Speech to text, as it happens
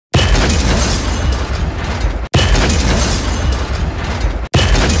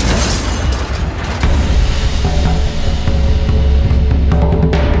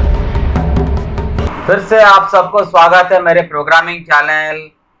फिर से आप सबको स्वागत है मेरे प्रोग्रामिंग चैनल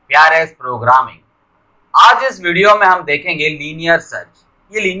प्यारेस प्रोग्रामिंग। आज इस वीडियो में हम देखेंगे लीनियर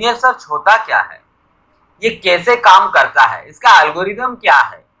सर्च। ये लीनियर सर्च होता क्या है, ये कैसे काम करता है, इसका एल्गोरिदम क्या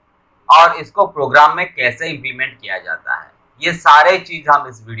है और इसको प्रोग्राम में कैसे इंप्लीमेंट किया जाता है, ये सारे चीज हम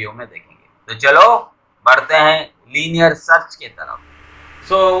इस वीडियो में देखेंगे। तो चलो बढ़ते हैं लीनियर सर्च के तरफ।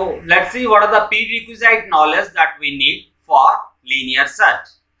 So let's see what are the prerequisite knowledge that we need for linear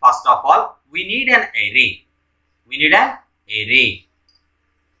search. First of all, we need an array. We need an array.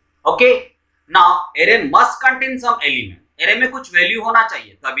 Okay. Now array must contain some element. Array में कुछ value होना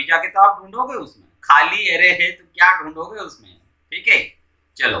चाहिए, तभी जाके तो आप ढूंढोगे उसमें। खाली array है तो क्या ढूंढोगे उसमें, ठीक है।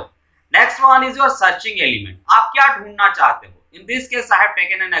 चलो, next one is your searching element. आप क्या ढूंढना चाहते हो? In this case, I have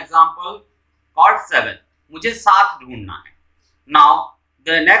taken an example called 7. मुझे 7 ढूंढना है। Now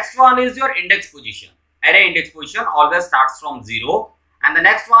the next one is your index position. Array index position always starts from 0 and the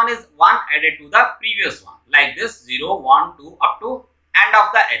next one is 1 added to the previous one, like this 0, 1, 2 up to end of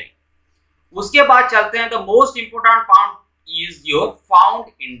the array. उसके बाद चलते हैं, the most important part is your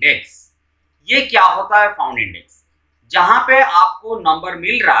found index. ये क्या होता है found index? जहां पे आपको नंबर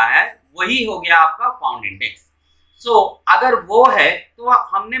मिल रहा है वही हो गया आपका found index. So अगर वो है तो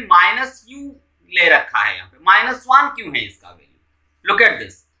हमने माइनस क्यों ले रखा है, यहाँ पे -1 क्यों है इसका value? Look at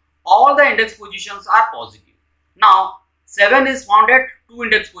this. All the index positions are positive. Now 7 is found at 2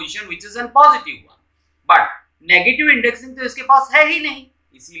 index position which is a positive one. But negative indexing तो इसके पास है ही नहीं,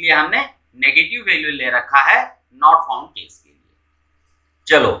 इसीलिए हमने नेगेटिव वैल्यू ले रखा है not found केस के लिए।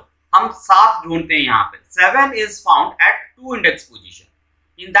 चलो हम 7 ढूंढते हैं यहाँ पे। 7 is found at 2 index position.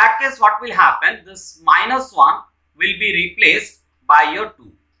 In that case what will happen? This -1 will be replaced by your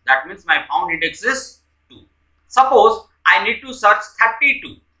 2. That means my found index is 2. Suppose I need to search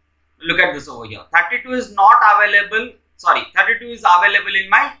 32. Look at this over here. 32 is not available. Sorry, 32 is available in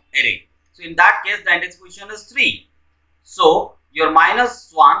my array. So in that case, the index position is 3. So your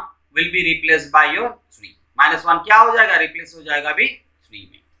 -1 will be replaced by your 3. -1 क्या हो जाएगा? Replace हो जाएगा भी 3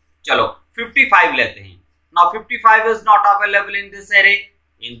 में। चलो 55 लेते हैं। Now 55 is not available in this array.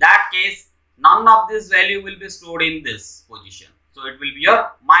 In that case, none of this value will be stored in this position. So it will be your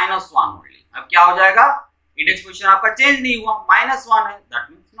 -1 only. अब क्या हो जाएगा? इंडेक्स पोजीशन आपका चेंज नहीं हुआ, -1 है, दैट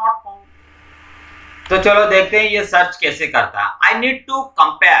मींस नॉट फाउंड। तो चलो देखते हैं ये सर्च कैसे करता है। I need to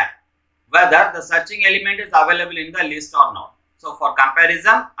compare whether the searching element is available in the list और not. So for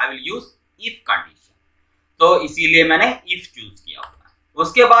comparison I will use if condition. तो इसीलिए मैंने इफ चूज किया हुआ है।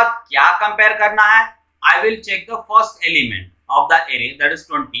 उसके बाद क्या कंपेयर करना है? I will check the first element of the array that is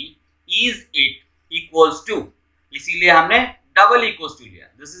 20, is it equals to, इसीलिए हमने डबल इक्वल्स टू लिया।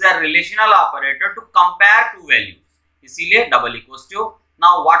 This is a relational operator to compare to values, इसीलिए double equals to.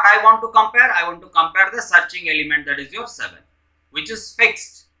 Now what I want to compare? I want to compare the searching element that is your 7 which is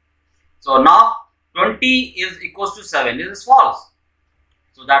fixed. So now 20 is equals to 7. This is false,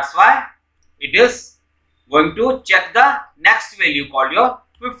 so that's why it is going to check the next value called your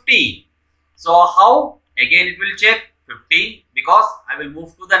 15. So how? Again it will check 15 because I will move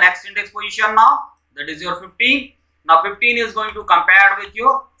to the next index position now, that is your 15. Now 15 is going to compare with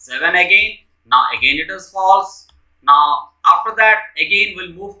your 7 again. Now again it is false. Now after that again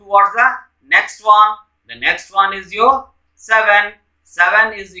we'll move towards the next one. The next one is your 7.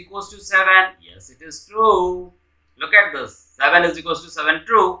 7 is equals to 7. Yes, it is true. Look at this. 7 is equals to 7,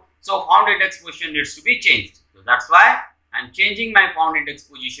 true. So found index position needs to be changed. So that's why I'm changing my found index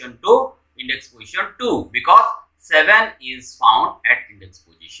position to index position 2 because 7 is found at index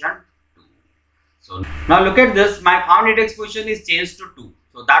position 2. So now look at this, my found index position is changed to 2.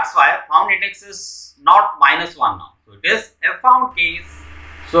 So that's why found index is not -1 now. So it is a found case.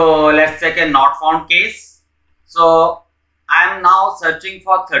 So let's take a not found case. So I am now searching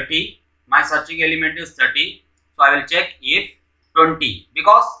for 30. My searching element is 30. So I will check if 20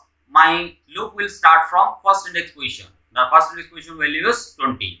 because my loop will start from first index position. The first index position value is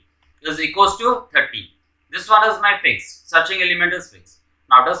 20 is equals to 30. This one is my fixed. Searching element is fixed.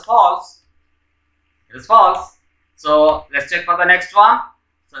 Now it is false. It is false. So let's check for the next one.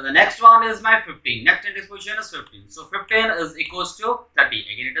 So the next one is my 15. Next index position is 15. So 15 is equals to 30.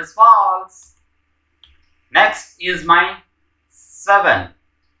 Again it is false. Next is my 7.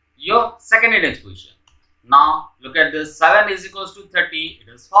 Your second index position. Now look at this. 7 is equals to 30.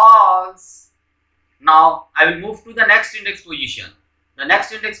 It is false. Now I will move to the next index position. The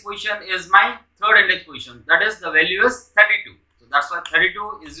next index position is my third index position. That is the value is 32. So that's why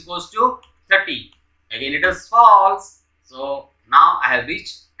 32 is equals to 30. Again it is false. So now I have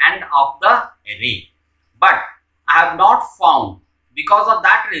reached end of the array, but I have not found. Because of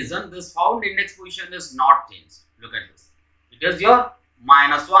that reason this found index position is not changed. Look at this, it is your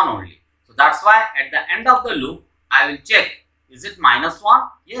 -1 only. So that's why at the end of the loop, I will check, is it -1?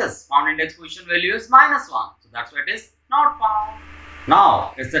 Yes, found index position value is -1. So that's why it is not found.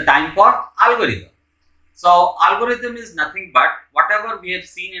 Now it's the time for algorithm. So algorithm is nothing but whatever we have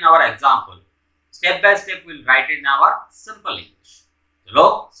seen in our example. Step by step we'll write it in our simple English.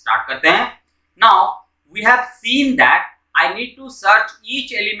 Chalo, start karte hain. Now we have seen that I need to search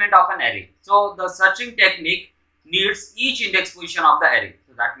each element of an array. So the searching technique needs each index position of the array.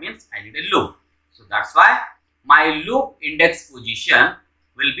 So that means I need a loop. So that's why my loop index position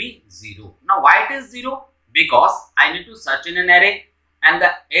will be 0. Now why it is 0? Because I need to search in an array and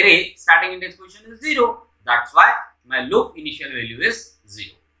the array starting index position is 0. That's why my loop initial value is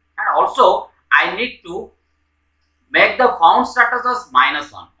 0. And also I need to make the found status as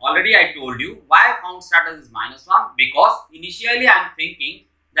 -1. Already I told you why found status is -1, because initially I am thinking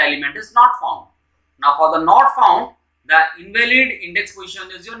the element is not found. Now for the not found, the invalid index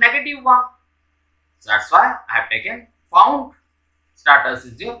position is your -1. So that's why I have taken found status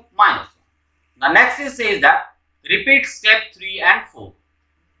is your -1. The next is says that repeat step 3 and 4.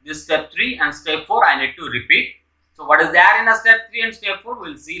 This step 3 and step 4 I need to repeat. So what is there in a step 3 and step 4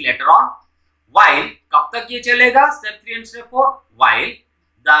 we'll see later on. While कब तक ये चलेगा step 3 and step 4? While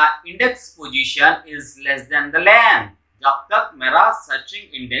the index position is less than the length. जब तक मेरा searching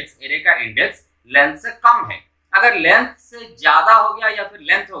index array का index length से कम है. अगर length से ज्यादा हो गया या फिर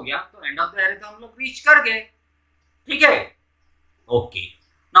length हो गया तो end of the array तो हम लोग reach कर गए. ठीक है? ओके.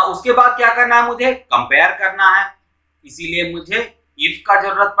 ना उसके बाद क्या करना है, मुझे कंपेयर करना है. इसीलिए मुझे if का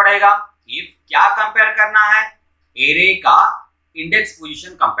जरूरत पड़ेगा. if क्या कंपेयर करना है? array का इंडेक्स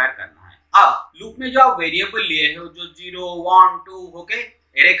पोजीशन कंपेयर करना है. अब लूप में जो आप वेरिएबल लिए हो जो 0, 1, 2 होके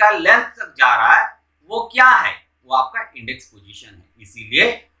एरे का लेंथ तक जा रहा है वो क्या है? वो आपका इंडेक्स पोजीशन है. इसीलिए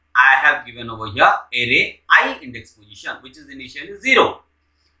I have given over here array I index position which is initially 0.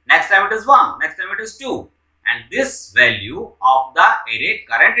 Next time it is 1, next time it is 2 and this value of the array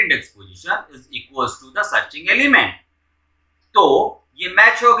current index position is equals to the searching element. तो ये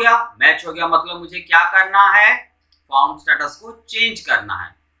match हो गया. Match हो गया मतलब मुझे क्या करना है? फाउंड स्टेटस को चेंज करना है.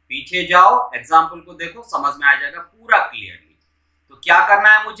 पीछे जाओ, एग्जांपल को देखो, समझ में आ जाएगा पूरा क्लियरली. तो क्या करना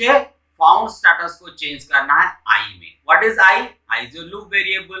है मुझे? फाउंड स्टेटस को चेंज करना है आई में. What is I? I is your loop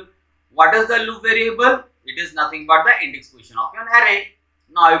variable. What is the loop variable? It is nothing but the index position of your array.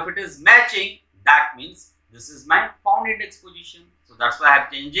 Now if it is matching, that means this is my found index position. So that's why I am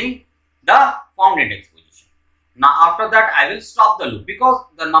changing the found index position. Now after that I will stop the loop because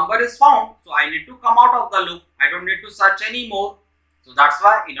the number is found. So I need to come out of the loop. I don't need to search anymore. So that's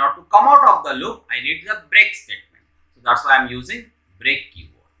why in order to come out of the loop, I need the break statement. So that's why I am using break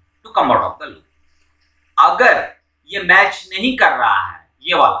keyword to come out of the loop. अगर ये match नहीं कर रहा है,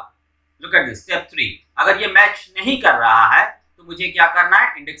 ये वाला, look at this step 3. अगर ये मैच नहीं कर रहा है तो मुझे क्या करना है?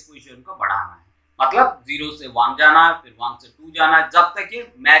 इंडेक्स पोजीशन को बढ़ाना है. मतलब 0 से 1 जाना है, फिर 1 से 2 जाना है, जब तक ये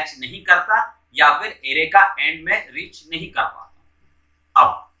मैच नहीं करता या फिर एरे का एंड में रीच नहीं कर पाता. अब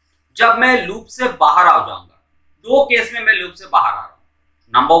जब मैं लूप से बाहर आ जाऊंगा, दो केस में मैं लूप से बाहर आ रहा हूं.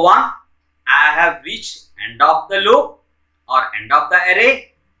 Number 1, I have reached end of the loop और end of the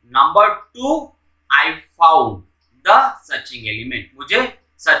array. Number 2, I found the searching element. मुझे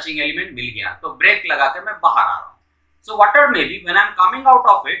सर्चिंग एलिमेंट मिल गया तो ब्रेक लगाकर मैं बाहर आ रहा हूं. So whatever may be, when I am coming out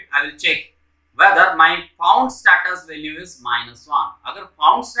of it, I will check whether my found status value is -1. अगर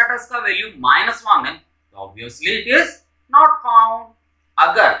found status का value -1 है तो obviously it is not found.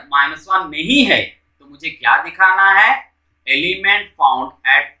 अगर -1 नहीं है तो मुझे क्या दिखाना है? element found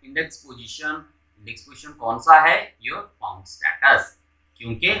at index position. index position कौन सा है? your found status,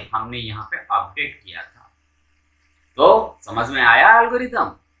 क्योंकि हमने यहाँ पे अपडेट किया था. तो समझ में आया एल्गोरिथम?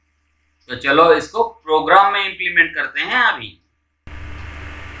 तो चलो इसको प्रोग्राम में इंप्लीमेंट करते हैं अभी.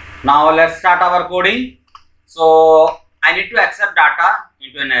 Now let's start our coding. So I need to accept data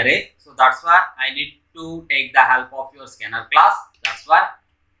into an array. So that's why I need to take the help of your scanner class. That's why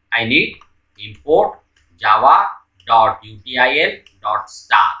I need import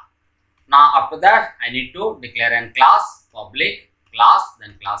java.util.star. Now after that I need to declare an class, public class,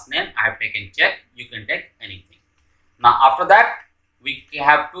 then class name. I have taken check. You can take anything. Now after that we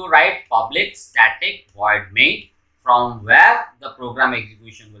have to write public static void main, from where the program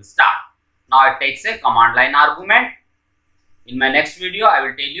execution will start. Now it takes a command line argument. In my next video, I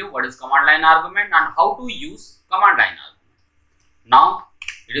will tell you what is command line argument and how to use command line argument. Now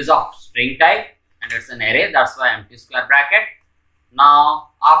it is of string type and it's an array. That's why empty square bracket. Now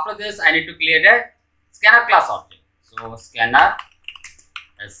after this, I need to create a scanner class object. So scanner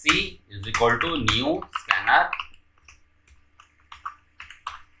sc is equal to new scanner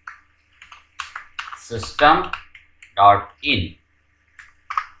system dot in.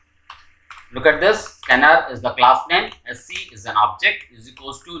 Look at this. Scanner is the class name, SC is an object, is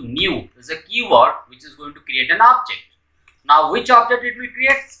equals to new is a keyword which is going to create an object. Now which object it will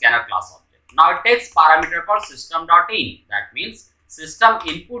create? Scanner class object. Now it takes parameter called system.in. That means system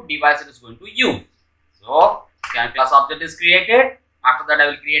input device it is going to use. So scanner class object is created. After that I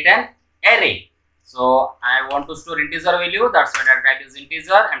will create an array. So I want to store integer value. That's why data type is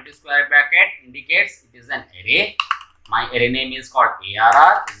integer. Empty square bracket indicates it is an array. My array name is called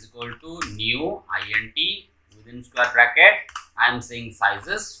ARR is equal to new int within square bracket. I am saying size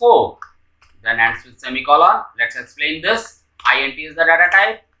is 4. Then ends with semicolon. Let's explain this. Int is the data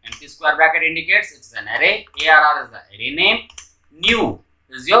type. Empty square bracket indicates it's an array. ARR is the array name. New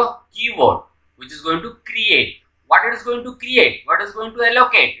is your keyword which is going to create. What it is going to create? What is going to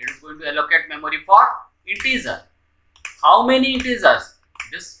allocate? It is going to allocate memory for integer. How many integers?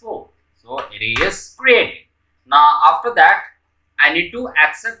 It is 4. So array is created. Now after that I need to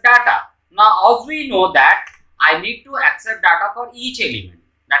accept data. Now as we know that I need to accept data for each element.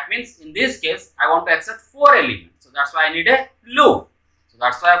 That means in this case I want to accept 4 elements. So that's why I need a loop. So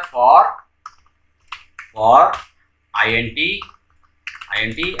that's why for int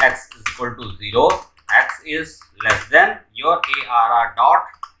x is equal to 0, x is less than your ARR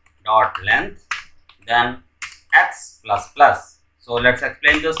dot length, then x plus plus. So let's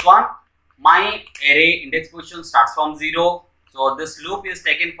explain this one. My array index position starts from 0. So this loop is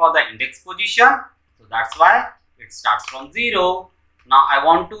taken for the index position. So that's why it starts from 0. Now I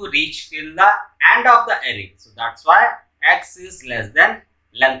want to reach till the end of the array. So that's why x is less than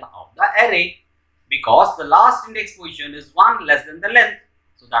length of the array, because the last index position is 1 less than the length.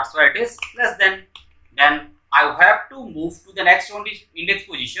 So that's why it is less than. Then I have to move to the next index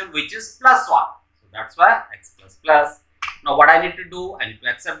position which is plus 1. So that's why x plus plus. Now what I need to do? I need to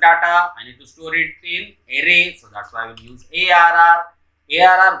accept data. I need to store it in array. So that's why I will use ARR.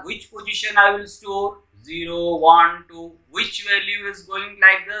 ARR which position I will store? 0, 1, 2. Which value is going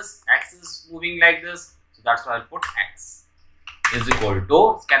like this? X is moving like this. So that's why I'll put x is equal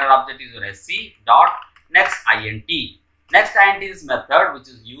to scanner object is your SC dot next int. Next int is method which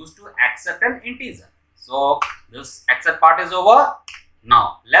is used to accept an integer. So this accept part is over.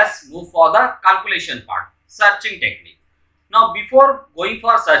 Now let's move for the calculation part, searching technique. Now before going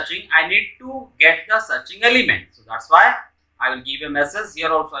for searching, I need to get the searching element. So that's why I will give a message.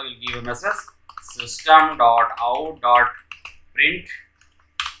 Here also I will give a message system.out.print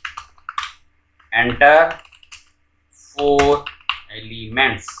enter 4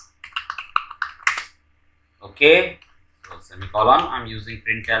 elements. Okay, so semicolon, I'm using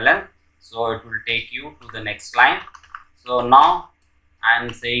println, so it will take you to the next line. So now I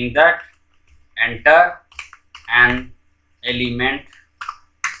am saying that enter an element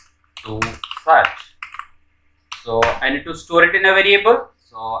to search. So I need to store it in a variable.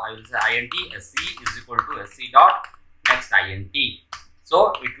 So I will say int sc is equal to sc dot next int.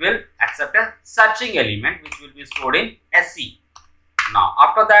 So it will accept a searching element which will be stored in sc. Now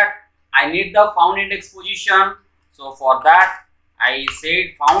after that I need the found index position. So for that I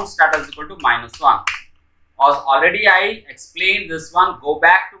said found status is equal to -1. As already I explained this one, go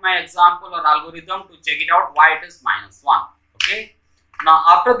back to my example or algorithm to check it out why it is -1. Okay. Now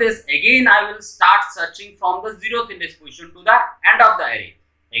after this again I will start searching from the 0th index position to the end of the array.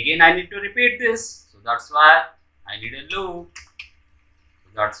 Again I need to repeat this. So that's why I need a loop. So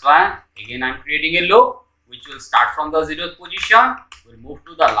that's why again I am creating a loop which will start from the 0th position, will move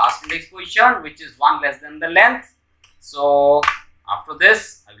to the last index position which is 1 less than the length. So after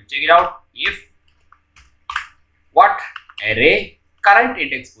this I will check it out if what array current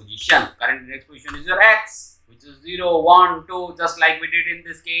index position. Current index position is your x, which is 0, 1, 2, just like we did in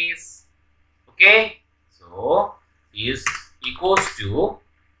this case. Okay, so is equals to,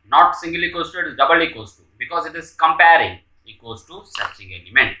 not single equals to, it is double equals to, because it is comparing, equals to searching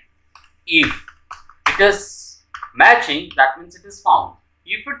element. If it is matching, that means it is found.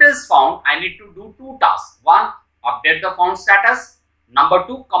 If it is found, I need to do 2 tasks. 1, update the found status. Number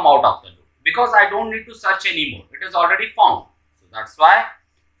 2, come out of the loop, because I don't need to search anymore. It is already found. So that's why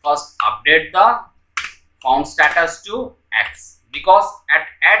first update the found status to x, because at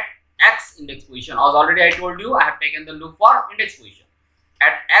x index position, as already I told you, I have taken the loop for index position.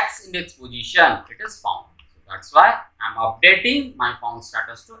 At x index position, it is found. So that's why I am updating my found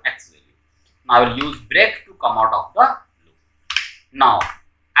status to x value. Now I will use break to come out of the loop. Now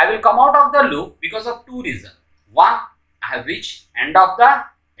I will come out of the loop because of 2 reasons. 1, I have reached end of the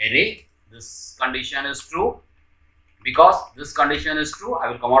array. This condition is true. Because this condition is true, I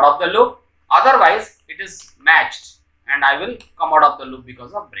will come out of the loop. Otherwise, it is matched and I will come out of the loop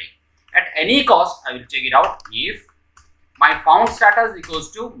because of break. At any cost, I will check it out if my found status equals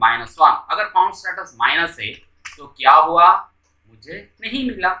to -1। अगर found status minus है तो क्या हुआ, मुझे नहीं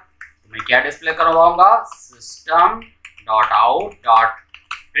मिला। तो मैं क्या डिस्प्ले करवाऊंगा, system dot out dot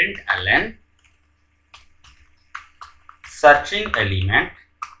println searching element.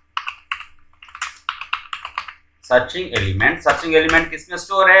 Searching element किसमें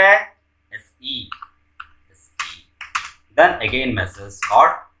स्टोर है, SE। Then again message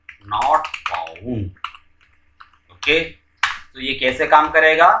got not found. Okay, तो ये कैसे काम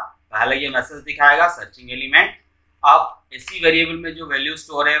करेगा, पहले ये मैसेज दिखाएगा सर्चिंग एलिमेंट। अब इसी वेरिएबल में जो वैल्यू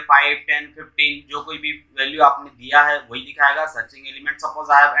स्टोर है 5, 10, 15 जो कोई भी वैल्यू आपने दिया है वही दिखाएगा searching element.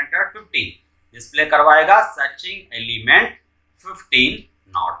 Suppose I have entered 15, display करवाएगा searching element 15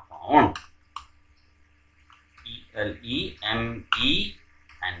 not found, ELEMENT।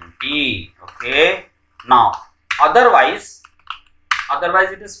 Okay, now otherwise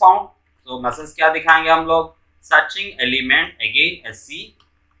it is found. तो मैसेज क्या दिखाएंगे हम लोग, searching element again SC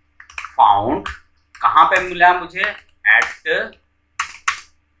found. कहां पे मिला मुझे, एट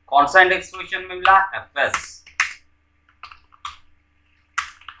कौन सा इंडेक्स पोजीशन में मिला, FS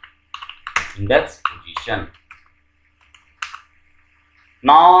index position.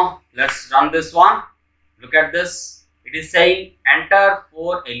 Now let's run this one. Look at this. It is saying enter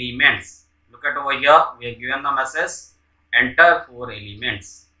 4 elements. Look at over here. We have given the message enter 4 elements.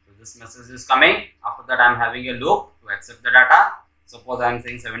 So this message is coming. After that, I am having a loop to accept the data. Suppose I am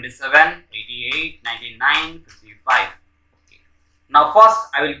saying 77, 88, 99, 55. Okay. Now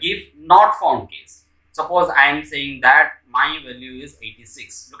first I will give not found case. Suppose I am saying that my value is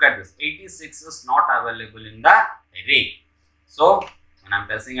 86. Look at this. 86 is not available in the array. So when I am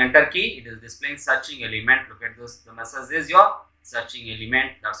pressing enter key, it is displaying searching element. Look at this. The message is your searching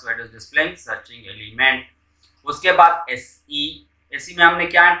element. That's why it is displaying searching element. उसके बाद SE में हमने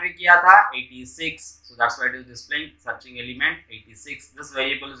क्या entry किया था, 86. So that's why it is displaying searching element 86. This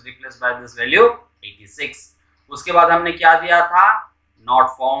variable is replaced by this value 86. उसके बाद हमने क्या दिया था,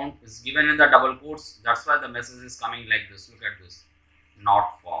 not found is given in the double quotes. That's why the message is coming like this. Look at this, not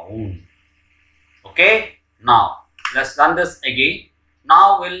found. Okay, now let's run this again.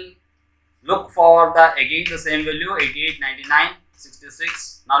 Now we'll look for again the same value 88, 99,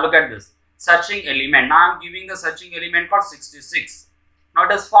 66. Now look at this searching element. Now I'm giving the searching element called 66. Now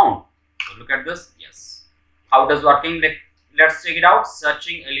it is found. So look at this. Yes. How it is working? Let's check it out.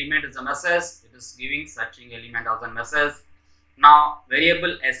 Searching element is a message. It is giving searching element as a message. Now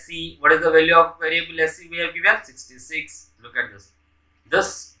variable SC. What is the value of variable SC? We have given 66. Look at this. This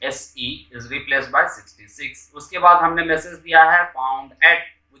SE is replaced by 66. उसके बाद हमने message दिया है found at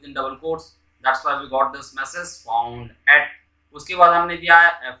within double quotes. That's why we got this message found at. उसके बाद हमने दिया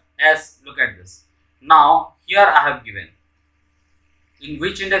है FS. Look at this. Now here I have given in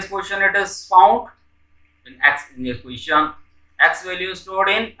which index position it is found, in X index position. X value is stored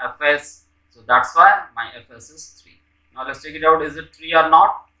in FS. So that's why my FS is 3. Now let's check it out. Is it 3 or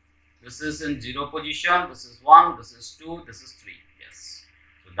not? This is in 0 position. This is 1. This is 2. This is 3.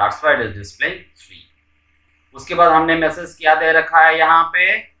 That's why it is displaying 3. उसके बाद हमने message क्या दे रखा है यहाँ पे,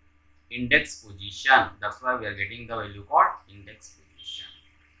 index position. That's why we are getting the value called index position.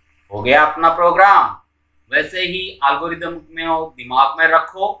 हो गया अपना प्रोग्राम. वैसे ही एल्गोरिदम में हो, दिमाग में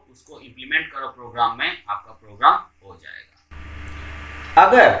रखो, उसको इम्प्लीमेंट करो प्रोग्राम में, आपका प्रोग्राम हो जाएगा.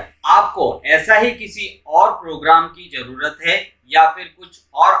 अगर आपको ऐसा ही किसी और प्रोग्राम की जरूरत है या फिर कुछ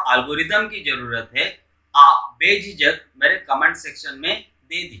और एल्गोरिदम की जरूरत है, आप बेझिझक मेरे कमेंट सेक्शन में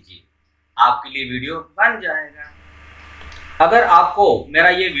दे दीजिए, आपके लिए वीडियो बन जाएगा. अगर आपको मेरा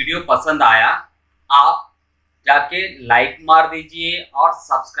ये वीडियो पसंद आया, आप जाके लाइक मार दीजिए और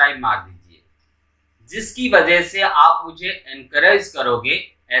सब्सक्राइब मार दीजिए, जिसकी वजह से आप मुझे एनकरेज करोगे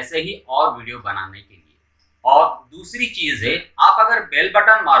ऐसे ही और वीडियो बनाने के लिए. और दूसरी चीज है, आप अगर बेल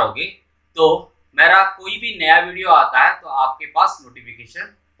बटन मारोगे तो मेरा कोई भी नया वीडियो आता है तो आपके पास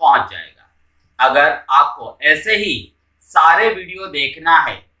नोटिफिकेशन पहुंच जाएगा. अगर आपको ऐसे ही सारे वीडियो देखना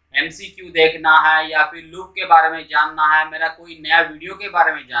है, MCQ देखना है या फिर लूप के बारे में जानना है, मेरा कोई नया वीडियो के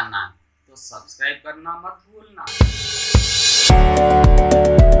बारे में जानना है, तो सब्सक्राइब करना मत भूलना.